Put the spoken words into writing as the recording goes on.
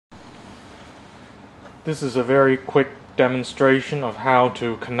This is a very quick demonstration of how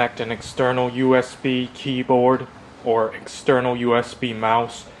to connect an external USB keyboard or external USB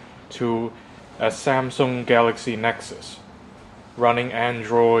mouse to a Samsung Galaxy Nexus running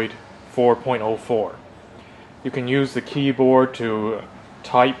Android 4.04. You can use the keyboard to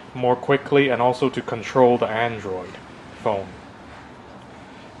type more quickly and also to control the Android phone.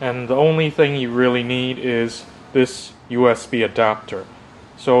 And the only thing you really need is this USB adapter.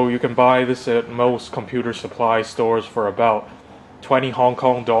 So you can buy this at most computer supply stores for about 20 Hong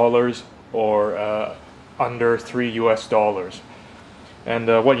Kong dollars or under $3 US.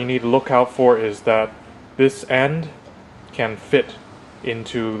 And what you need to look out for is that this end can fit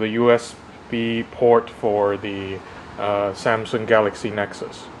into the USB port for the Samsung Galaxy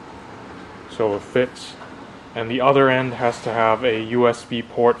Nexus. So it fits. And the other end has to have a USB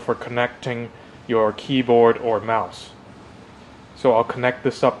port for connecting your keyboard or mouse. So I'll connect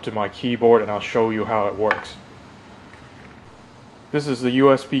this up to my keyboard and I'll show you how it works. This is the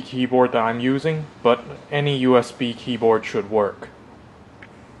USB keyboard that I'm using, but any USB keyboard should work.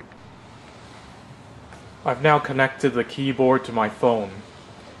 I've now connected the keyboard to my phone,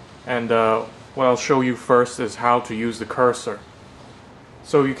 and what I'll show you first is how to use the cursor.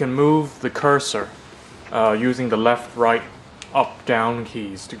 So you can move the cursor using the left, right, up, down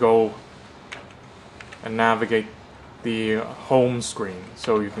keys to go and navigate the home screen.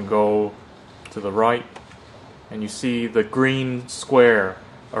 So you can go to the right and you see the green square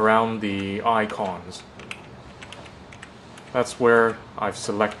around the icons. That's where I've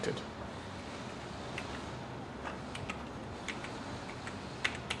selected.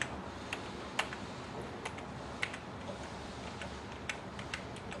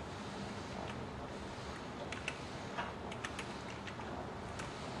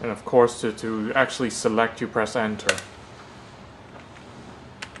 And of course, to actually select, you press enter.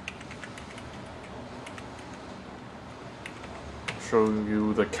 I'll show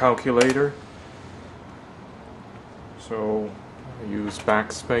you the calculator. So I use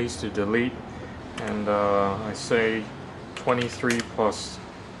backspace to delete, and I say 23 plus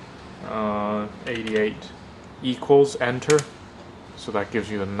 88 equals enter. So that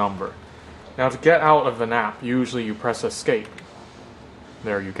gives you a number. Now to get out of an app, usually you press escape.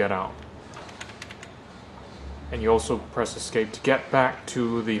 There, you get out. And you also press escape to get back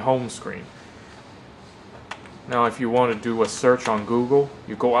to the home screen. Now if you want to do a search on Google,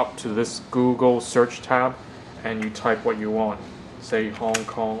 you go up to this Google search tab and you type what you want. Say Hong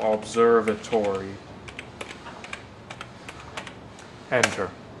Kong Observatory. Enter.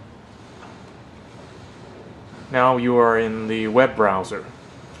 Now you are in the web browser.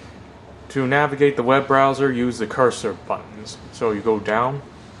 To navigate the web browser, use the cursor buttons. So you go down,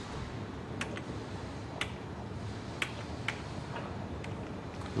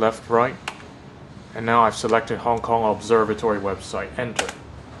 left, right, and now I've selected Hong Kong Observatory website. Enter.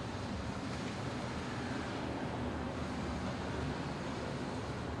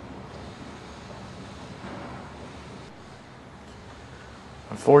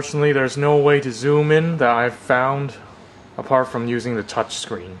 Unfortunately, there's no way to zoom in that I've found apart from using the touch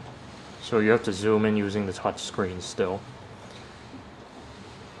screen. So you have to zoom in using the touch screen still.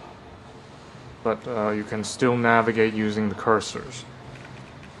 But you can still navigate using the cursors.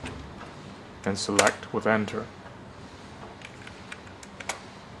 And select with enter.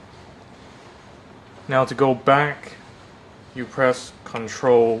 Now to go back, you press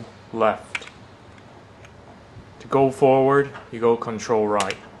Control left. To go forward, you go Control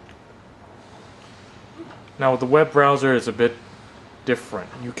right. Now the web browser is a bit different.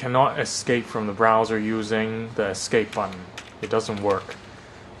 You cannot escape from the browser using the escape button. It doesn't work.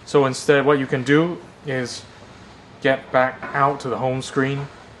 So instead, what you can do is get back out to the home screen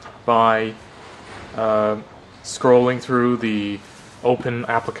by scrolling through the open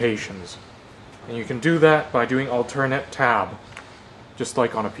applications. And you can do that by doing alternate tab, just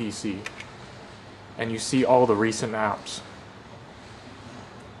like on a PC. And you see all the recent apps.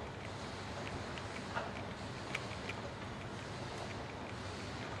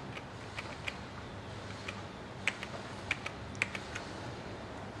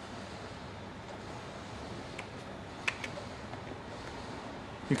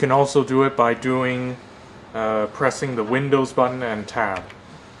 You can also do it by pressing the Windows button and tab.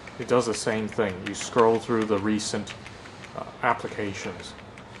 It does the same thing. You scroll through the recent applications.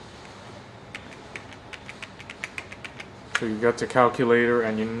 So you get to calculator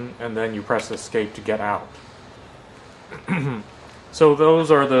and then you press escape to get out. So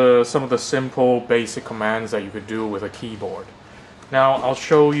those are some of the simple basic commands that you could do with a keyboard. Now I'll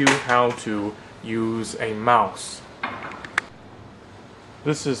show you how to use a mouse.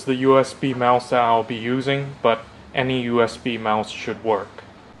 This is the USB mouse that I'll be using, but any USB mouse should work.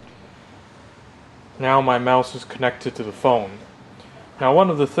 Now my mouse is connected to the phone. Now one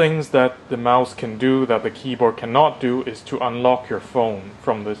of the things that the mouse can do that the keyboard cannot do is to unlock your phone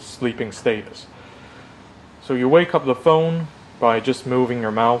from the sleeping status. So you wake up the phone by just moving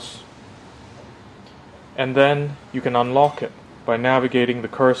your mouse, and then you can unlock it by navigating the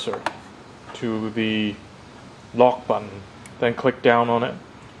cursor to the lock button. Then click down on it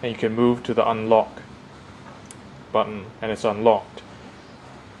and you can move to the unlock button and it's unlocked.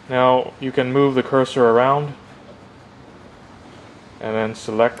 Now you can move the cursor around and then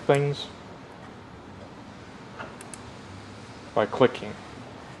select things by clicking,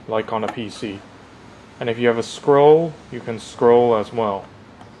 like on a PC. And if you have a scroll, you can scroll as well.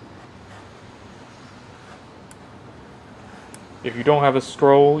 If you don't have a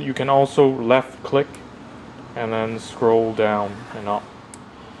scroll, you can also left click and then scroll down and up.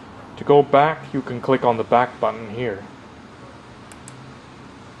 To go back, you can click on the back button here.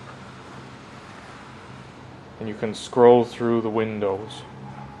 And you can scroll through the windows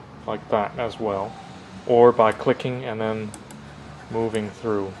like that as well, or by clicking and then moving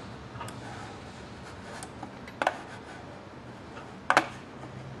through.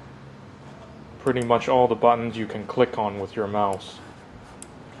 Pretty much all the buttons you can click on with your mouse.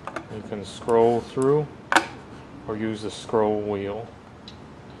 You can scroll through or use the scroll wheel,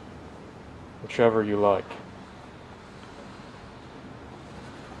 whichever you like.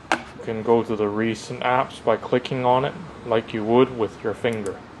 You can go to the recent apps by clicking on it like you would with your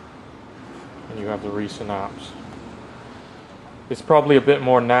finger, and you have the recent apps. It's probably a bit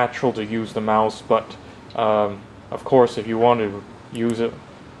more natural to use the mouse, but of course if you want to use it,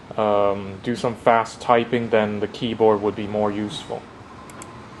 do some fast typing, then the keyboard would be more useful.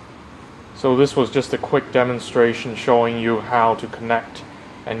 So this was just a quick demonstration showing you how to connect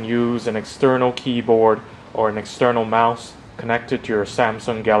and use an external keyboard or an external mouse connected to your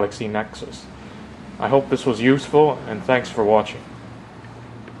Samsung Galaxy Nexus. I hope this was useful, and thanks for watching.